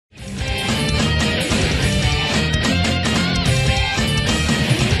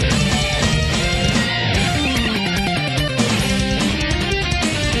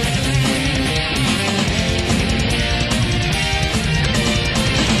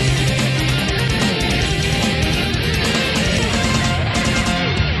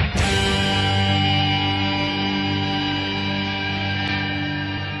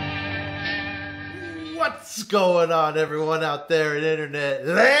going on, everyone out there in internet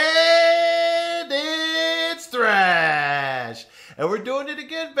land? It's Thrash, and we're doing it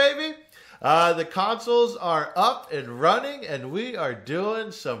again, baby. The consoles are up and running, and we are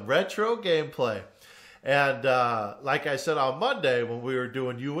doing some retro gameplay. And like I said on Monday when we were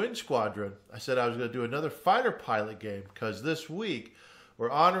doing UN Squadron, I said I was going to do another fighter pilot game because this week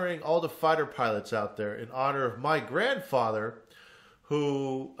we're honoring all the fighter pilots out there in honor of my grandfather,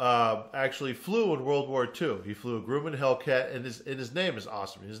 who actually flew in World War II. He flew a Grumman Hellcat, and his name is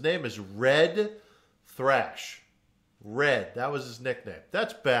awesome. His name is Red Thrash. Red, that was his nickname.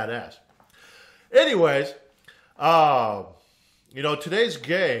 That's badass. Anyways, you know, today's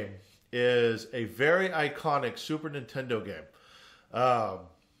game is a very iconic Super Nintendo game. I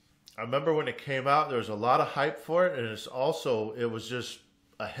remember when it came out, there was a lot of hype for it, and it was just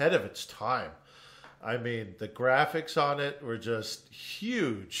ahead of its time. I mean, the graphics on it were just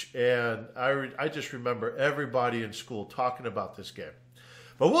huge, and I just remember everybody in school talking about this game.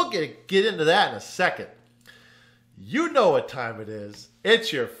 But we'll get into that in a second. You know what time it is.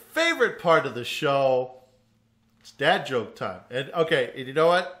 It's your favorite part of the show. It's dad joke time. And okay, and you know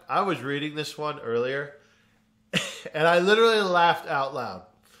what? I was reading this one earlier, and I literally laughed out loud.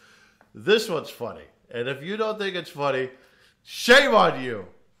 This one's funny. And if you don't think it's funny, shame on you.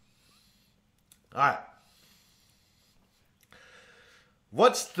 All right.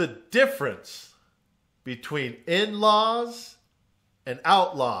 What's the difference between in-laws and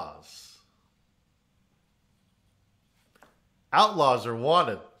outlaws? Outlaws are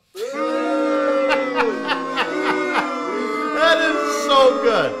wanted. That is so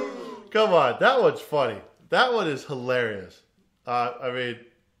good. Come on, that one's funny. That one is hilarious. I mean,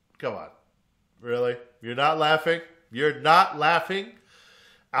 come on. Really? You're not laughing? You're not laughing?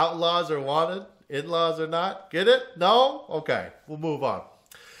 Outlaws are wanted? In-laws are not? Get it? No? Okay, we'll move on.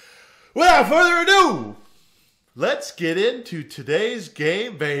 Without further ado, let's get into today's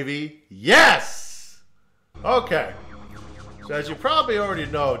game, baby. Yes! Okay. So as you probably already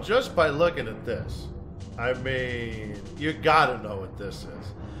know, just by looking at this, I mean, you gotta know what this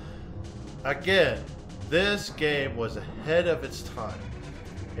is. Again, this game was ahead of its time.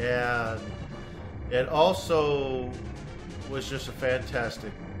 And it also was just a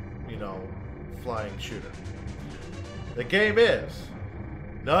fantastic, you know, flying shooter. The game is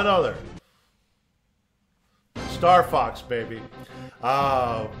none other Star Fox, baby.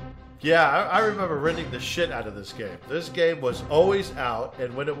 Yeah, I remember renting the shit out of this game. This game was always out,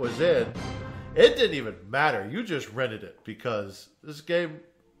 and when it was in, it didn't even matter. You just rented it because this game,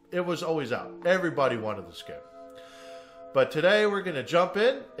 it was always out. Everybody wanted this game. But today we're going to jump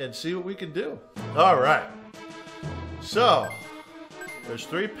in and see what we can do. All right. So, there's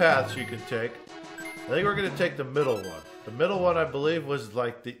 3 paths you can take. I think we're going to take the middle one. The middle one, I believe, was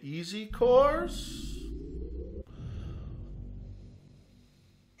like the easy course.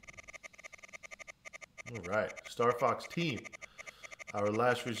 All right, Star Fox team. Our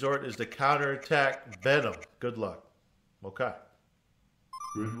last resort is the counterattack Venom. Good luck. Okay.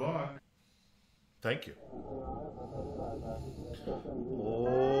 Good luck. Thank you.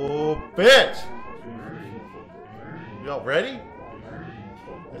 Oh, bitch! Y'all ready?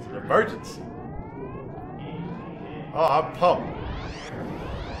 It's an emergency. Oh, I'm pumped.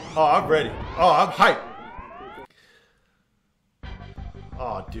 Oh, I'm ready. Oh, I'm hyped.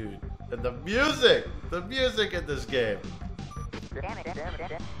 Oh, dude. And the music in this game.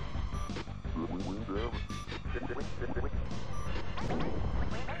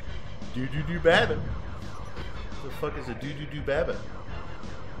 Do babbin. What the fuck is a do babbin?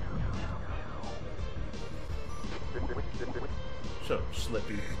 Shut up,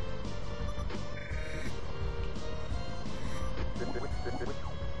 Slippy.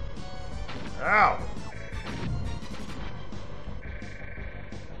 Ow!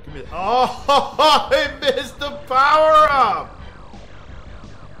 Give me the, oh, I missed the power up!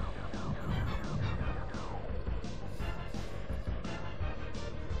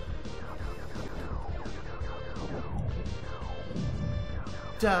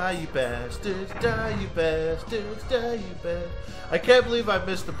 Die, you bastards, die, you bastards, die, you bastards. I can't believe I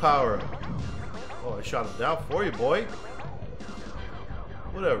missed the power up. Oh, I shot him down for you, boy.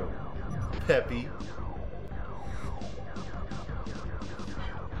 Whatever. Peppy.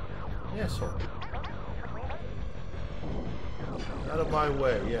 Asshole. Out of my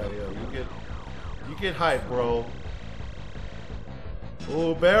way. Yeah, you get hype, bro.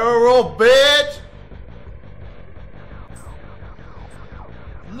 Oh, barrel roll, bitch!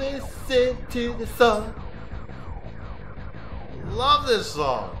 Listen to the song. Love this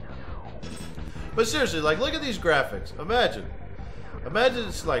song. But seriously, like, look at these graphics. Imagine. Imagine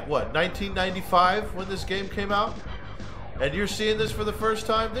it's like, what, 1995 when this game came out? And you're seeing this for the first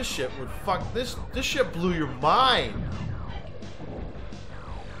time? This shit would fuck... This shit blew your mind.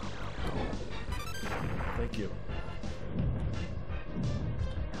 Thank you.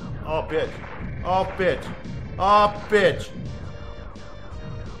 Oh, bitch. Oh, bitch. Oh, bitch.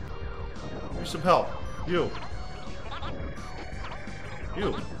 Give me some help. You.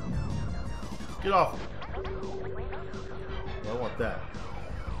 You. Get off. I want that.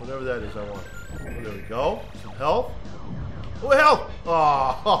 Whatever that is, I want. Oh, there we go. Some health. Oh, health!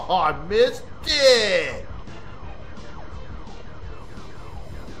 Oh, I missed it!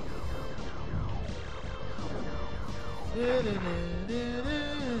 Get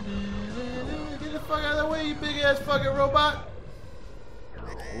the fuck out of the way, you big ass fucking robot!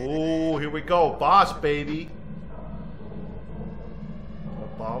 Oh, here we go. Boss, baby.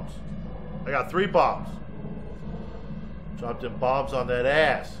 Bombs. I got 3 bombs. Dropped them bombs on that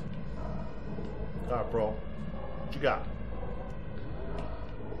ass. Alright, bro. What you got?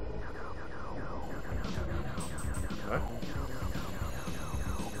 Alright.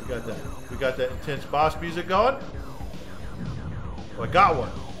 We got that. We got that intense boss music going. Oh, I got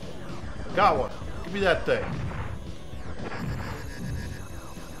one. I got one. Give me that thing.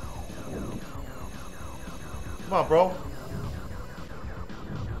 Come on, bro.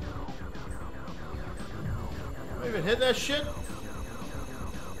 Am I even hitting that shit?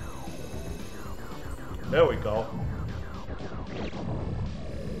 There we go.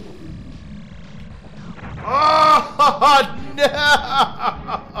 Oh, no!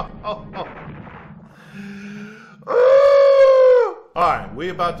 Alright, we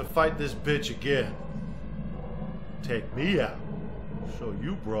about to fight this bitch again. Take me out. Show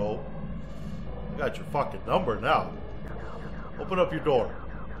you, bro. I got your fucking number now. Open up your door.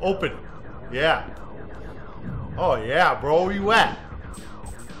 Open. Yeah. Oh, yeah, bro. Where you at?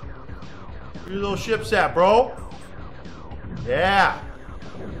 Where your little ships at, bro? Yeah.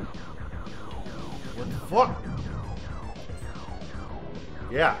 What the fuck?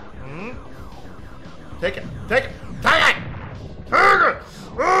 Yeah. Hmm? Take it. Take it. Take it! Take it!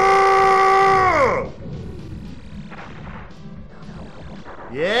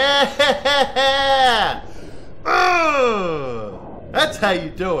 Yeah! That's how you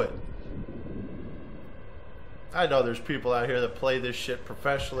do it. I know there's people out here that play this shit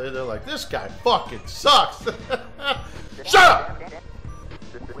professionally. They're like, this guy fucking sucks. Shut up!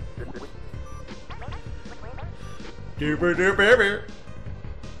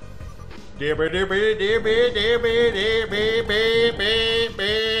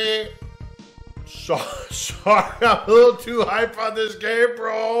 Sorry, I'm a little too hype on this game,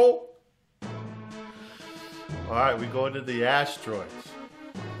 bro. Alright, we go into the asteroids.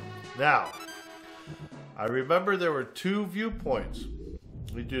 Now, I remember there were 2 viewpoints.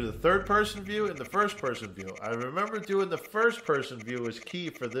 We do the 3rd-person view and the 1st-person view. I remember doing the 1st-person view was key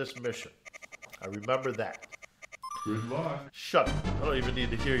for this mission. I remember that. Good luck. Shut up. I don't even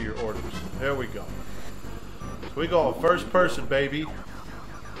need to hear your orders. There we go. So we go on 1st-person, baby.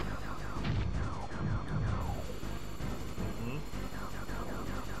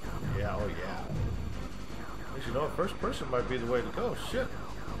 Yeah, oh yeah. As you know, 1st-person might be the way to go. Shit.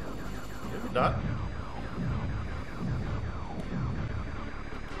 Maybe not.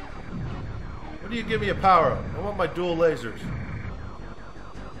 What do you give me a power up? I want my dual lasers.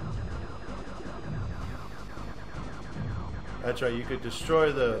 That's right, you could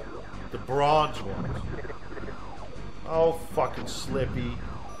destroy the bronze ones. Oh, fucking Slippy.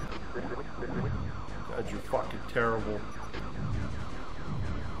 God, you're fucking terrible.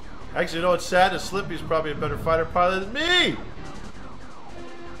 Actually, you know what's sad? Is Slippy's probably a better fighter pilot than me!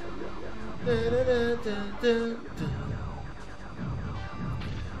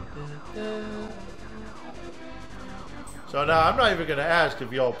 So now I'm not even going to ask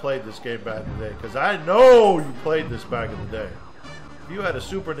if y'all played this game back in the day, because I know you played this back in the day. If you had a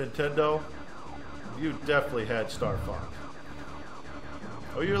Super Nintendo, you definitely had Star Fox.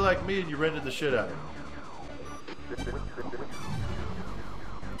 Oh, you're like me and you rented the shit out of it.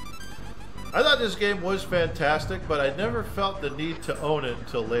 I thought this game was fantastic, but I never felt the need to own it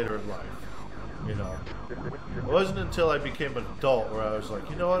until later in life. You know, it wasn't until I became an adult where I was like,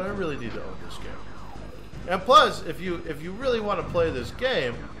 you know what, I really need to own this game. And plus, if you really want to play this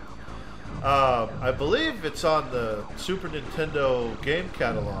game, I believe it's on the Super Nintendo game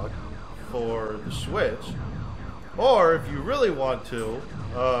catalog for the Switch. Or if you really want to,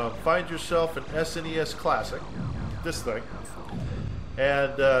 find yourself an SNES Classic, this thing,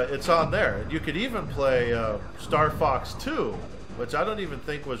 and it's on there. And you could even play Star Fox 2, which I don't even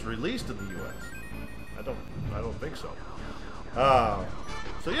think was released in the U.S. I don't think so.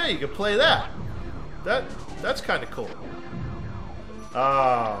 So yeah, you can play that. That's kind of cool.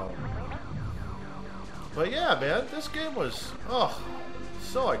 But yeah, man, this game was so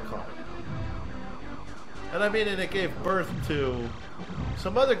iconic. And I mean, and it gave birth to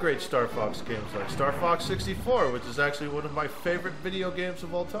some other great Star Fox games, like Star Fox 64, which is actually one of my favorite video games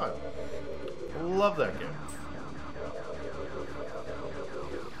of all time. Love that game.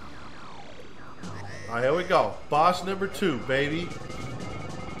 Alright, here we go. Boss number 2, baby.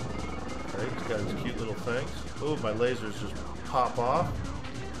 Okay, he's got his cute little things. Ooh, my lasers just pop off.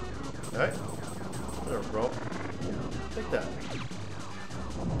 Okay. There, bro. Take that.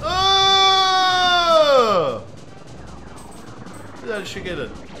 Oh! That should get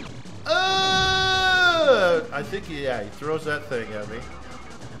it. Oh! I think he throws that thing at me.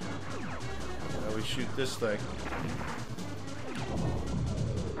 Now we shoot this thing.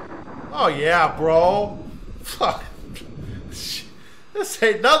 Oh yeah, bro. Fuck. This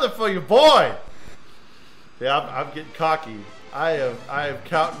ain't nothing for your boy. Yeah, I'm getting cocky. I am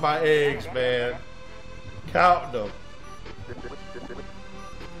counting my eggs, man. Counting them.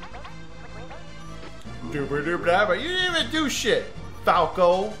 You didn't even do shit,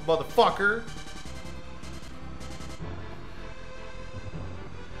 Falco, motherfucker.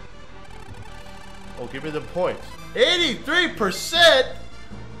 Oh, give me the points. 83%?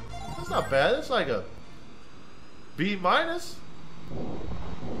 That's not bad. That's like a B minus.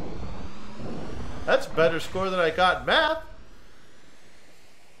 That's a better score than I got in math.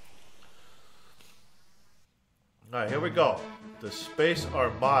 Alright, here we go. The Space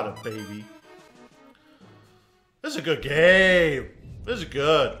Armada, baby. This is a good game. This is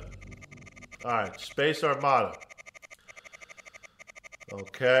good. Alright, Space Armada.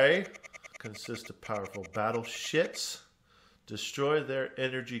 Okay. Consists of powerful battleships. Destroy their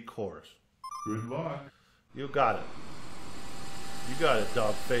energy cores. Good luck. You got it. You got it,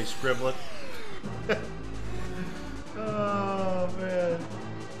 dog-faced gremlin. Oh, man.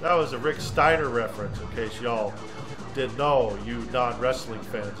 That was a Rick Steiner reference, in case y'all didn't know, you non-wrestling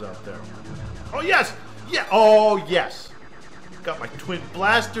fans out there. Oh, yes! Yeah! Oh, yes! Got my twin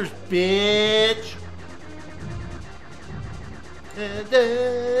blasters, bitch!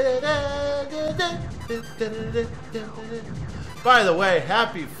 By the way,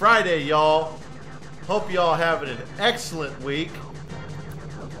 happy Friday, y'all. Hope y'all having an excellent week.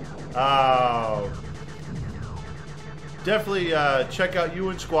 Definitely check out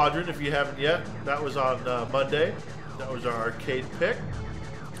UN Squadron if you haven't yet. That was on Monday. That was our arcade pick.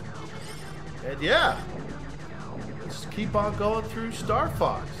 And yeah, let's keep on going through Star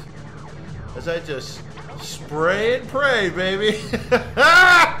Fox as I just spray and pray, baby.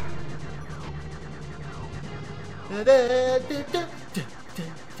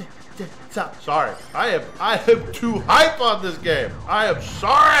 Sorry, I am too hype on this game. I am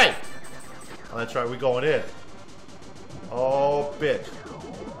sorry. Oh, that's right, we going in. Oh, bitch.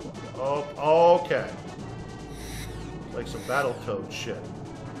 Oh, okay. Like some Battletoad shit.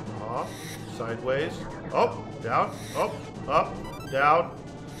 Sideways. Oh, down. Oh, up, down.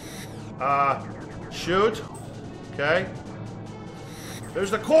 Shoot. Okay.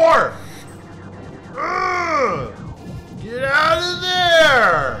 There's the core. Get out of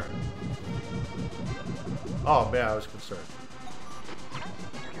there. Oh, man, I was concerned.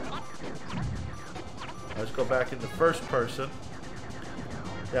 Let's go back into first person.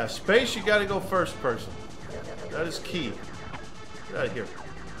 Yeah, space, you gotta go first person. That is key. Get out of here.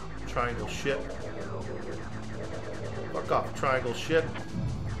 Triangle shit. Fuck off, triangle shit.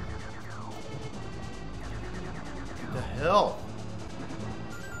 What the hell?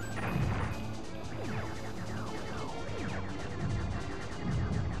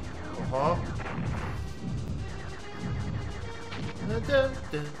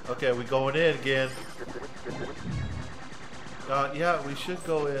 Okay, we going in again. Yeah, we should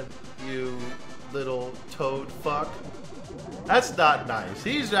go in, you little toad fuck. That's not nice.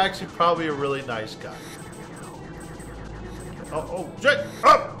 He's actually probably a really nice guy. Oh, shit!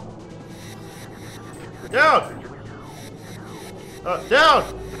 Up! Down! Down!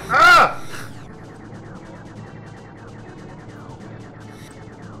 Ah!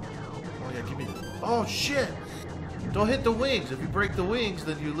 Oh, yeah, give me the... Oh, shit! Don't hit the wings. If you break the wings,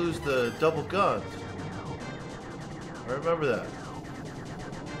 then you lose the double guns. I remember that.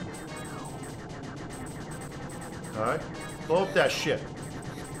 Alright. Blow up that shit.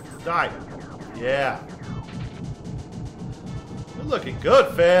 Die. Yeah. You're looking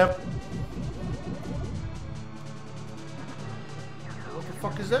good, fam. What the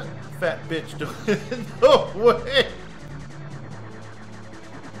fuck is that fat bitch doing? No way.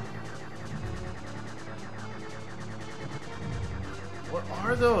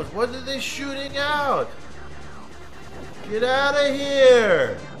 those? What are they shooting out? Get out of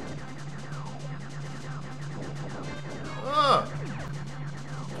here! Huh.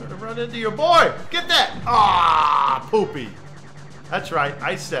 Trying to run into your boy. Get that! Ah, Poopy. That's right.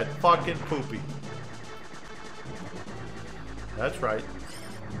 I said fucking Poopy. That's right.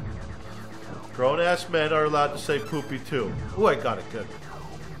 Grown-ass men are allowed to say Poopy too. Ooh, I got it good.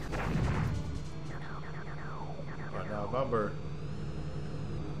 Alright, now remember.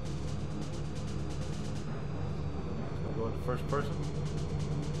 I'm going to first person.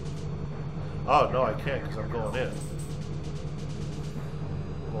 Oh, no, I can't because I'm going in.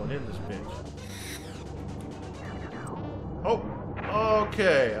 I'm going in this bitch. Oh,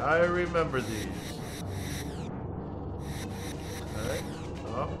 okay. I remember these. Alright.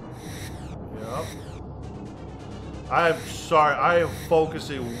 Up. Yep. I'm sorry. I am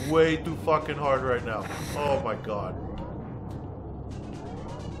focusing way too fucking hard right now. Oh my god.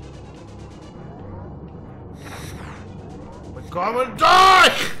 Oh my god, I'm gonna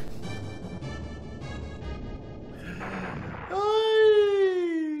die!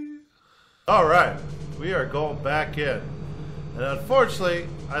 Alright, we are going back in. And unfortunately,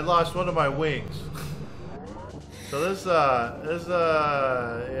 I lost one of my wings. So yeah,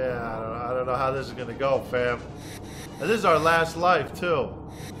 I don't know how this is gonna go, fam. And this is our last life, too.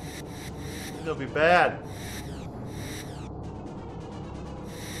 It's gonna be bad.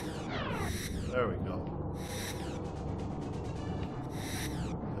 There we go.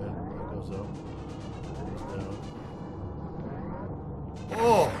 Okay, that goes up. Goes down.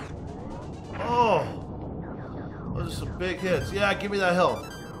 Oh! Oh! Those are some big hits. Yeah, give me that health.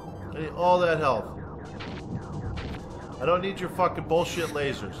 I need all that health. I don't need your fucking bullshit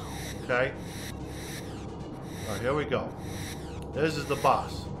lasers. Okay? Alright, here we go. This is the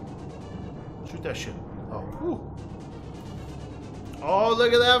boss. Shoot that shit. Oh, whew. Oh,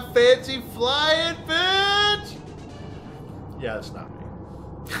 look at that fancy flying bitch! Yeah, it's not me.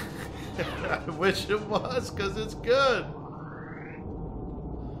 I wish it was, because it's good.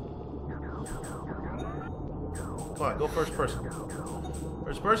 Come on, go first person.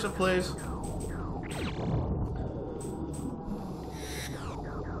 First person, please.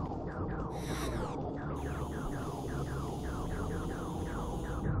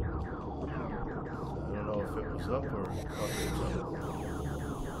 Up or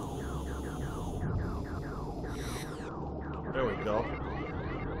there we go.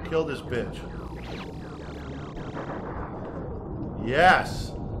 Kill this bitch.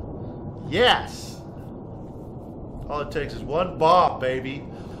 Yes. Yes. All it takes is one bomb, baby.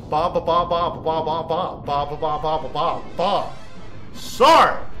 Bomb, bomb, bomb, bomb, bomb, bomb, bomb, bomb, bomb, bomb, bomb, bomb.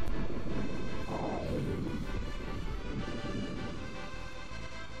 Sorry.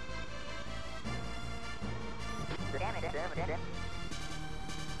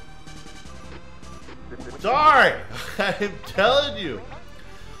 Sorry, I'm telling you,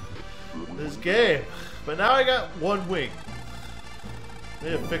 this game. But now I got one wing. I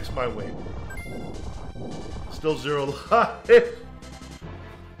need to fix my wing. Still 0 life.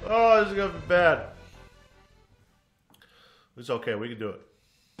 Oh, this is gonna be bad. It's okay, we can do it.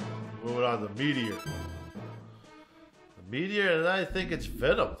 Moving on to the meteor. The meteor, and I think it's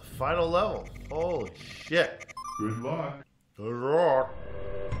Venom, the final level. Holy shit. Good luck. Good luck.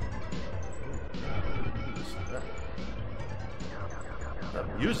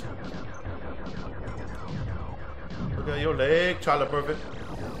 That music. Look at your leg, Charlie Perfect.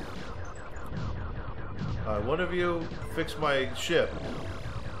 Alright, one of you fix my ship.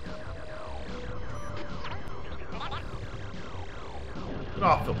 Get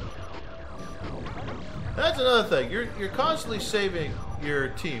off them. That's another thing. You're constantly saving your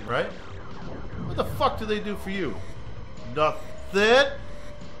team, right? What the fuck do they do for you? Nothing.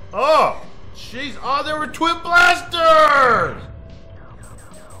 Oh, jeez. Oh, there were twin blasters.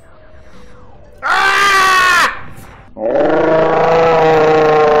 Ah!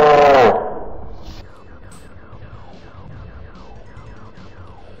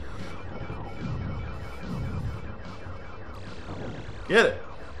 Get it.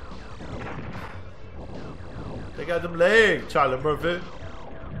 They got them legs, Charlie Murphy.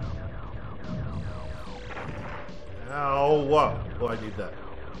 Ow, what? Oh, I need that.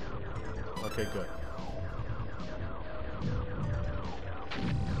 Okay, good.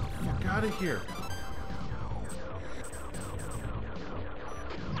 Fuck out of here.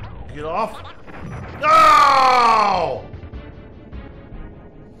 Get off. No!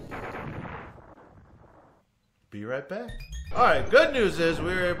 Be right back. Alright, good news is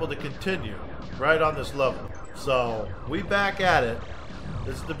we were able to continue right on this level. So, we back at it.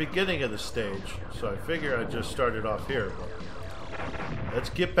 This is the beginning of the stage. So I figure I just started off here. But Let's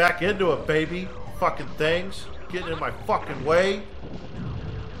get back into it, baby. Fucking things. Getting in my fucking way.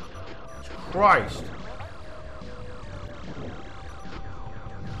 Christ.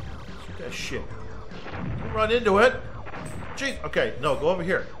 Shoot that shit. Don't run into it. Jeez. Okay, no, go over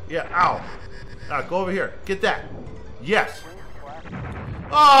here. Yeah, ow. Go over here. Get that. Yes.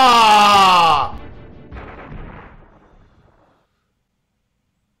 Ah!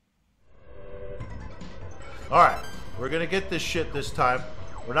 Alright, we're gonna get this shit this time.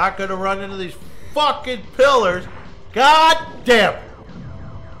 We're not gonna run into these fucking pillars. God damn it.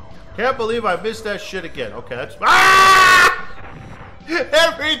 Can't believe I missed that shit again. Okay, that's... Ah!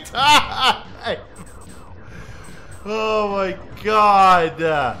 Every time! Oh my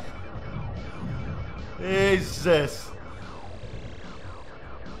God. Jesus.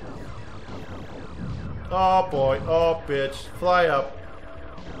 Oh boy. Oh bitch. Fly up.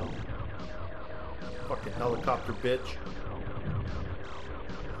 Fucking helicopter bitch.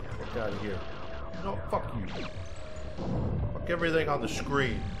 Fuck out of here. No, fuck you. Fuck everything on the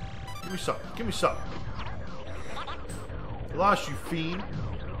screen. Give me something. Give me something. I lost you, fiend.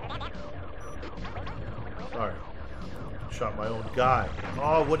 Sorry. Shot my own guy.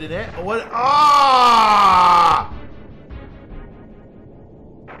 Oh, what did that? What? Ah!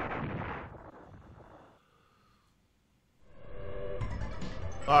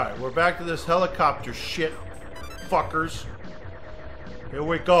 Alright, we're back to this helicopter shit, fuckers. Here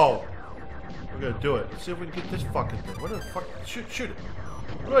we go. We're gonna do it. Let's see if we can get this fucking thing. What the fuck? Shoot it.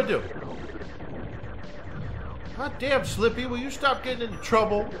 What do I do? God damn, Slippy, will you stop getting into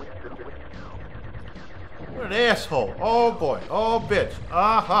trouble? You're an asshole. Oh boy. Oh bitch.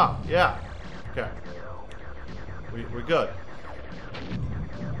 Uh-huh. Yeah. Okay. We're good.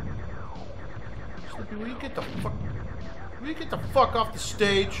 Slippy, will you get the fuck... Will you get the fuck off the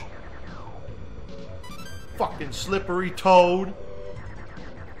stage? Fucking slippery toad.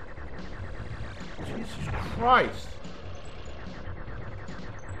 Jesus Christ.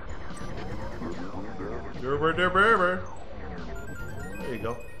 There you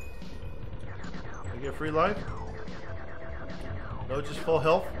go. You get free life? No, just full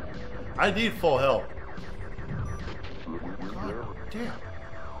health? I need full health. God damn.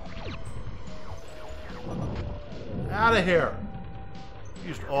 Out of here.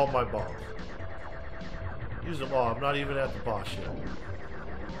 Used all my balls. Use them all. I'm not even at the boss yet.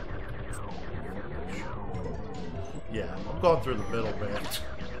 Yeah, I'm going through the middle, man.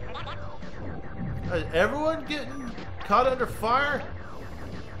 Is everyone getting caught under fire?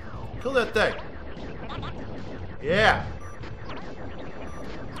 Kill that thing. Yeah.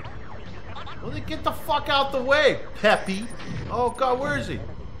 Well, then get the fuck out the way, Peppy. Oh, God, where is he?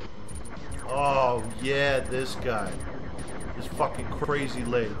 Oh, yeah, this guy. His fucking crazy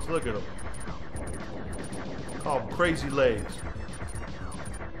legs. Look at him. Call him crazy legs.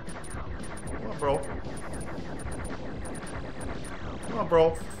 Come on, bro. Come on,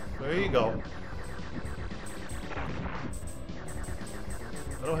 bro. There you go.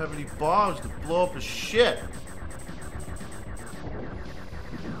 I don't have any bombs to blow up his shit.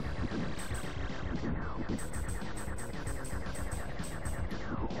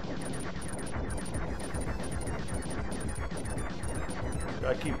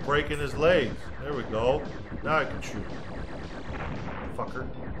 I keep breaking his legs. There we go. Now I can shoot. Fucker.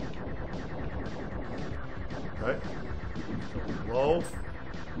 Right? Low.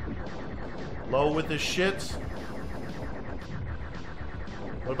 Low with his shits.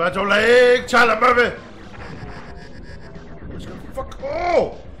 What about your leg, Charlie Murphy? Let's go. Fuck.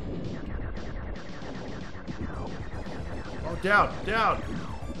 Oh! Oh, down, down.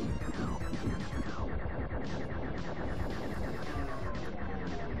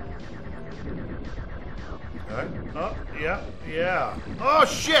 Alright. Oh, yeah, yeah. Oh,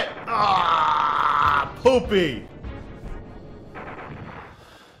 shit! Ah, poopy!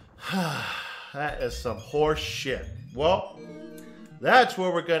 That is some horse shit. Well, that's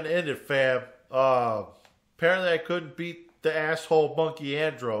where we're going to end it, fam. Apparently I couldn't beat the asshole monkey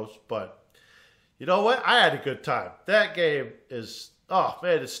Andros, but you know what? I had a good time. That game is, oh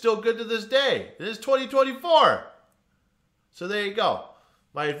man, it's still good to this day. It is 2024. So there you go.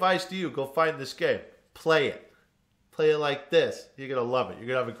 My advice to you, go find this game. Play it. Play it like this. You're going to love it. You're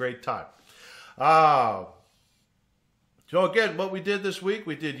going to have a great time. So again, what we did this week,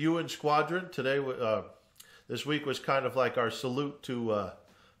 we did UN Squadron. Today, this week was kind of like our salute to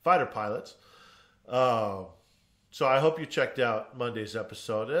fighter pilots. So I hope you checked out Monday's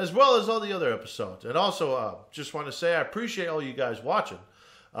episode, as well as all the other episodes. And also, just want to say I appreciate all you guys watching.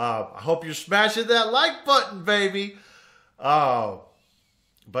 I hope you're smashing that like button, baby.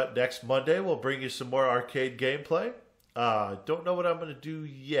 But next Monday, we'll bring you some more arcade gameplay. Don't know what I'm going to do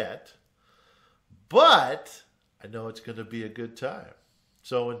yet, but I know it's going to be a good time.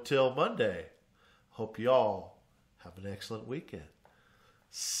 So until Monday, hope you all have an excellent weekend.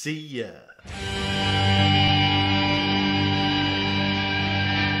 See ya.